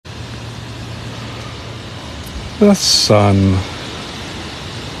The sun.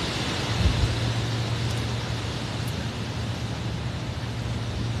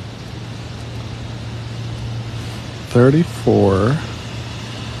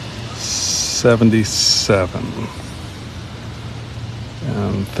 $34.77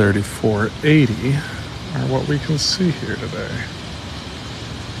 and $34.80 are what we can see here today.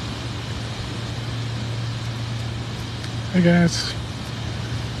 Hey guys,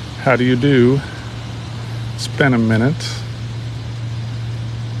 how do you do? It's been a minute.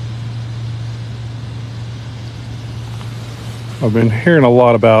 I've been hearing a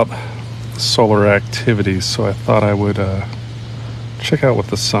lot about solar activity, so I thought I would check out what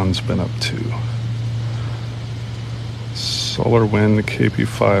the sun's been up to. Solar wind, the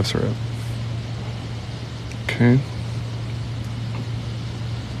KP5s are up. Okay.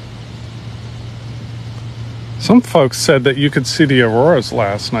 Some folks said that you could see the auroras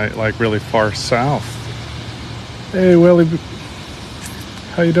last night, like really far south. Hey, Willie,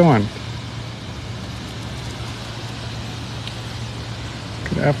 how you doing?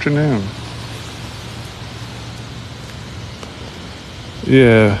 Good afternoon.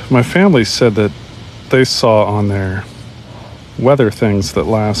 Yeah, my family said that they saw on their weather things that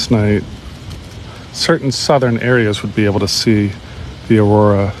last night certain southern areas would be able to see the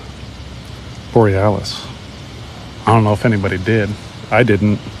aurora borealis. I don't know if anybody did. I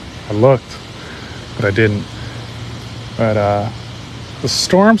didn't. I looked, but I didn't. But the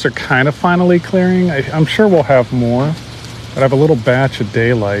storms are kind of finally clearing. I'm sure we'll have more, but I have a little batch of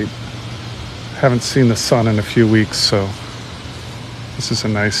daylight. Haven't seen the sun in a few weeks, so this is a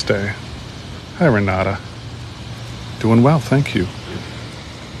nice day. Hi, Renata. Doing well, thank you.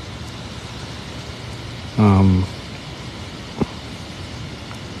 There's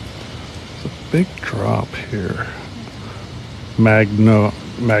a big drop here.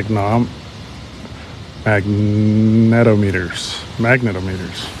 Magnetometers.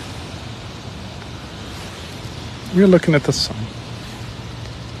 We're looking at the sun.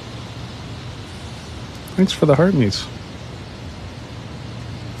 Thanks for the heart me's.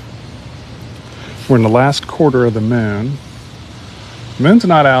 We're in the last quarter of the moon. The moon's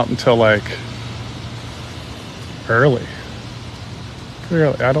not out until like early. Pretty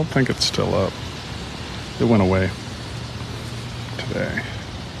early. I don't think it's still up. It went away today.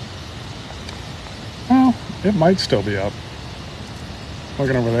 Well, it might still be up.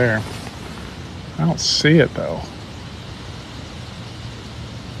 Looking over there. I don't see it though.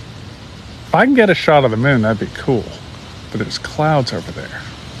 If I can get a shot of the moon, that'd be cool. But there's clouds over there.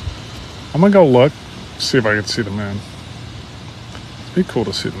 I'm gonna go look, see if I can see the moon. It'd be cool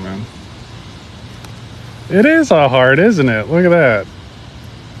to see the moon. It is a heart, isn't it? Look at that.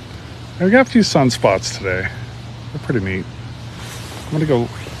 We got a few sunspots today. They're pretty neat. I'm gonna go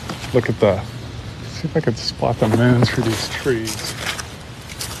look at see if I can spot the moon through these trees.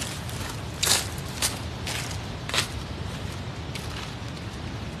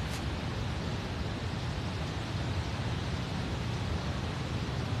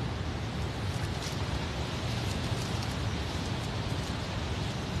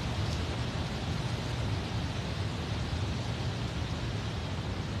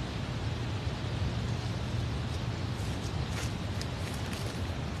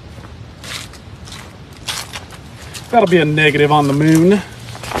 That'll be a negative on the moon.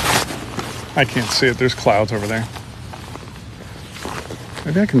 I can't see it. There's clouds over there.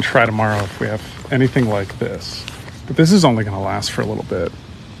 Maybe I can try tomorrow if we have anything like this. But this is only going to last for a little bit.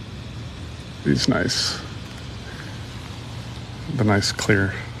 The nice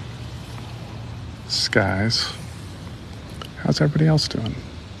clear skies. How's everybody else doing?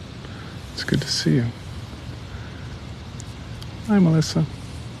 It's good to see you. Hi, Melissa.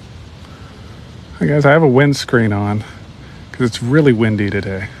 Hi guys, I have a windscreen on because it's really windy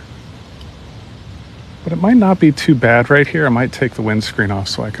today. But it might not be too bad right here. I might take the windscreen off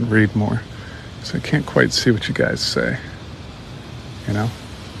so I can read more. So I can't quite see what you guys say. You know?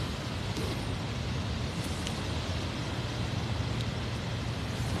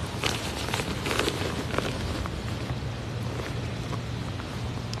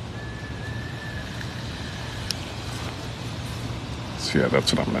 So yeah,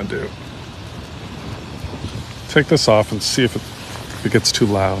 that's what I'm gonna do. Take this off and see if it gets too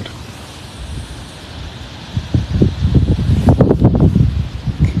loud.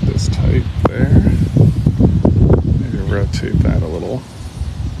 Keep this tight there. Maybe rotate that a little.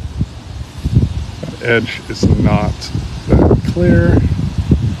 That edge is not that clear.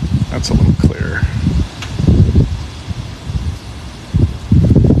 That's a little clearer.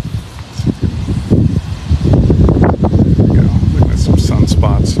 There we go. Look at some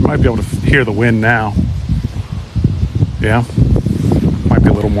sunspots. You might be able to hear the wind now. Yeah, might be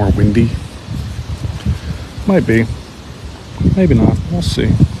a little more windy. Might be. Maybe not. We'll see.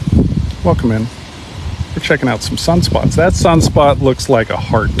 Welcome in. We're checking out some sunspots. That sunspot looks like a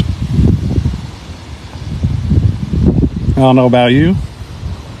heart. I don't know about you.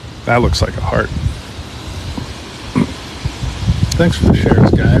 That looks like a heart. Thanks for the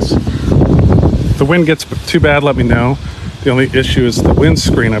shares, guys. If the wind gets too bad, let me know. The only issue is the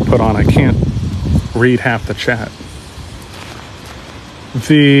windscreen I put on. I can't read half the chat.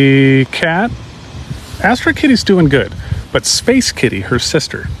 The cat, Astro Kitty's doing good, but Space Kitty, her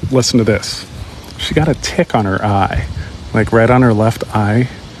sister, listen to this. She got a tick on her eye, like right on her left eyelid,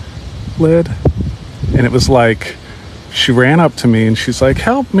 and it was like she ran up to me and she's like,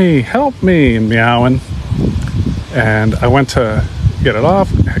 help me, and meowing. And I went to get it off,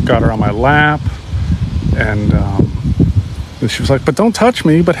 got her on my lap, and she was like, but don't touch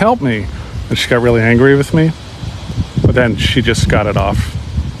me, but help me. And she got really angry with me. But then she just got it off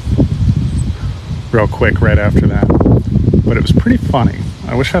real quick right after that. But it was pretty funny.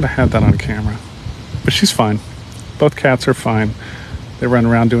 I wish I'd have had that on camera. But she's fine. Both cats are fine. They run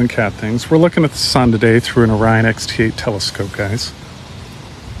around doing cat things. We're looking at the sun today through an Orion XT8 telescope, guys.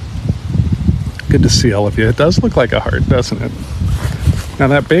 Good to see all of you. It does look like a heart, doesn't it? Now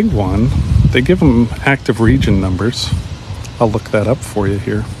that big one, they give them active region numbers. I'll look that up for you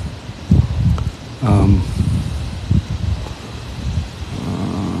here.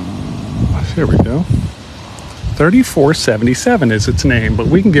 Here we go. 3477 is its name, but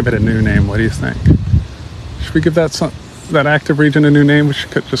we can give it a new name. What do you think? Should we give that active region a new name? We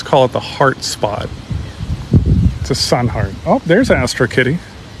should just call it the heart spot. It's a sun heart. Oh, there's Astro Kitty.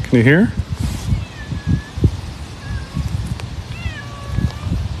 Can you hear?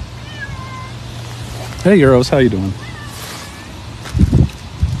 Hey, Euros, how you doing?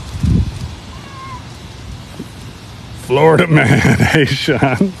 Florida man. Hey,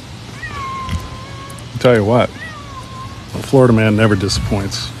 Sean. Tell you what, Florida man never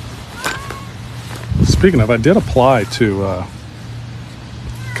disappoints. Speaking of, I did apply to a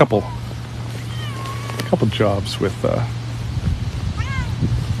couple jobs with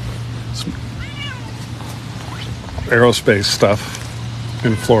some aerospace stuff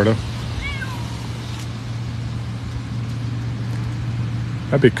in Florida.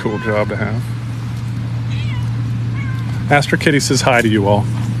 That'd be a cool job to have. Astro Kitty says hi to you all.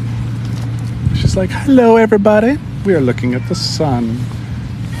 She's like, hello, everybody. We are looking at the sun.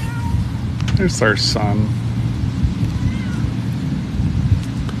 There's our sun.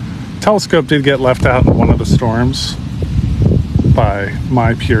 Telescope did get left out in one of the storms by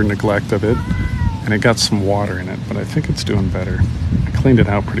my pure neglect of it, and it got some water in it, but I think it's doing better. I cleaned it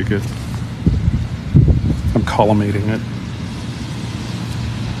out pretty good. I'm collimating it.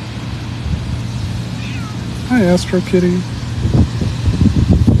 Hi, Astro Kitty.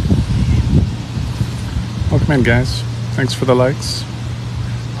 Welcome in, guys. Thanks for the likes.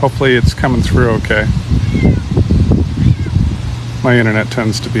 Hopefully it's coming through okay. My internet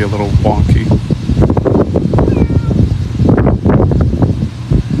tends to be a little wonky.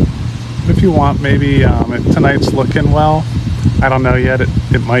 But if you want, maybe if tonight's looking well, I don't know yet,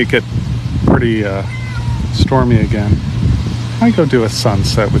 it might get pretty stormy again. I might go do a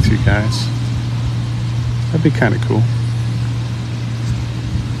sunset with you guys. That'd be kind of cool.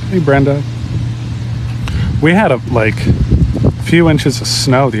 Hey, Brenda. We had a few inches of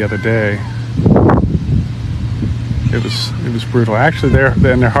snow the other day. It was brutal. Actually,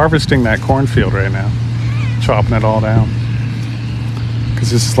 they're harvesting that cornfield right now, chopping it all down. Because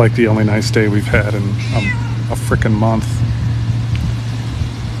this is like the only nice day we've had in a frickin' month.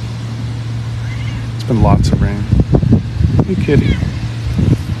 It's been lots of rain. Hey, kitty.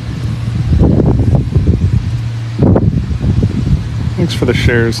 Thanks for the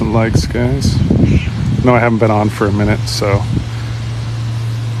shares and likes, guys. No, I haven't been on for a minute, so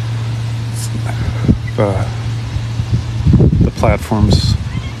the platform's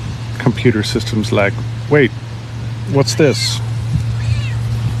computer system's like, wait, what's this?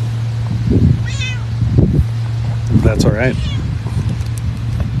 That's all right.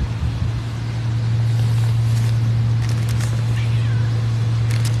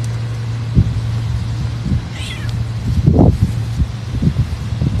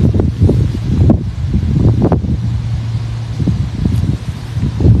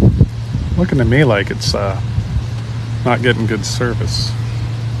 Looking to me like it's not getting good service.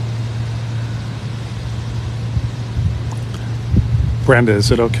 Brenda, is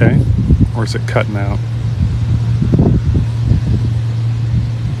it okay? Or is it cutting out?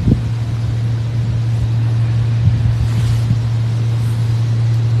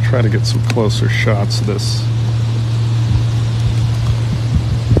 Try to get some closer shots of this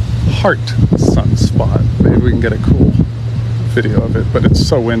heart sunspot. Maybe we can get a cool video of it, but it's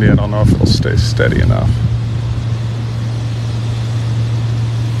so windy I don't know if it'll stay steady enough.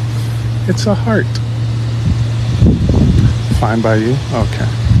 It's a heart. Fine by you? Okay.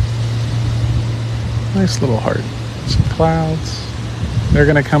 Nice little heart. Some clouds. They're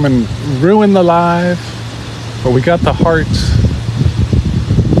gonna come and ruin the live, but we got the heart.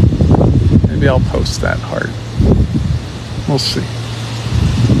 Maybe I'll post that heart. We'll see.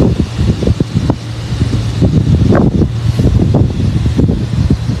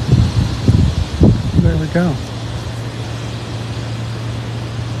 There we go.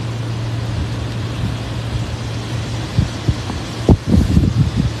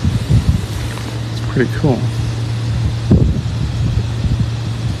 It's pretty cool.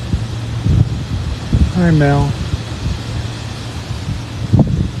 Hi, Mel.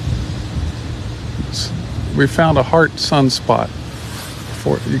 We found a heart sunspot.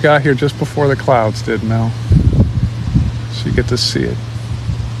 You got here just before the clouds did, Mel. So you get to see it.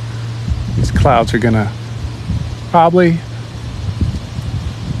 These clouds are gonna probably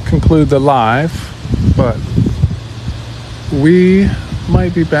conclude the live, but we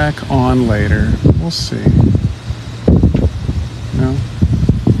might be back on later. We'll see. No?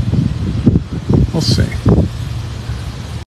 We'll see.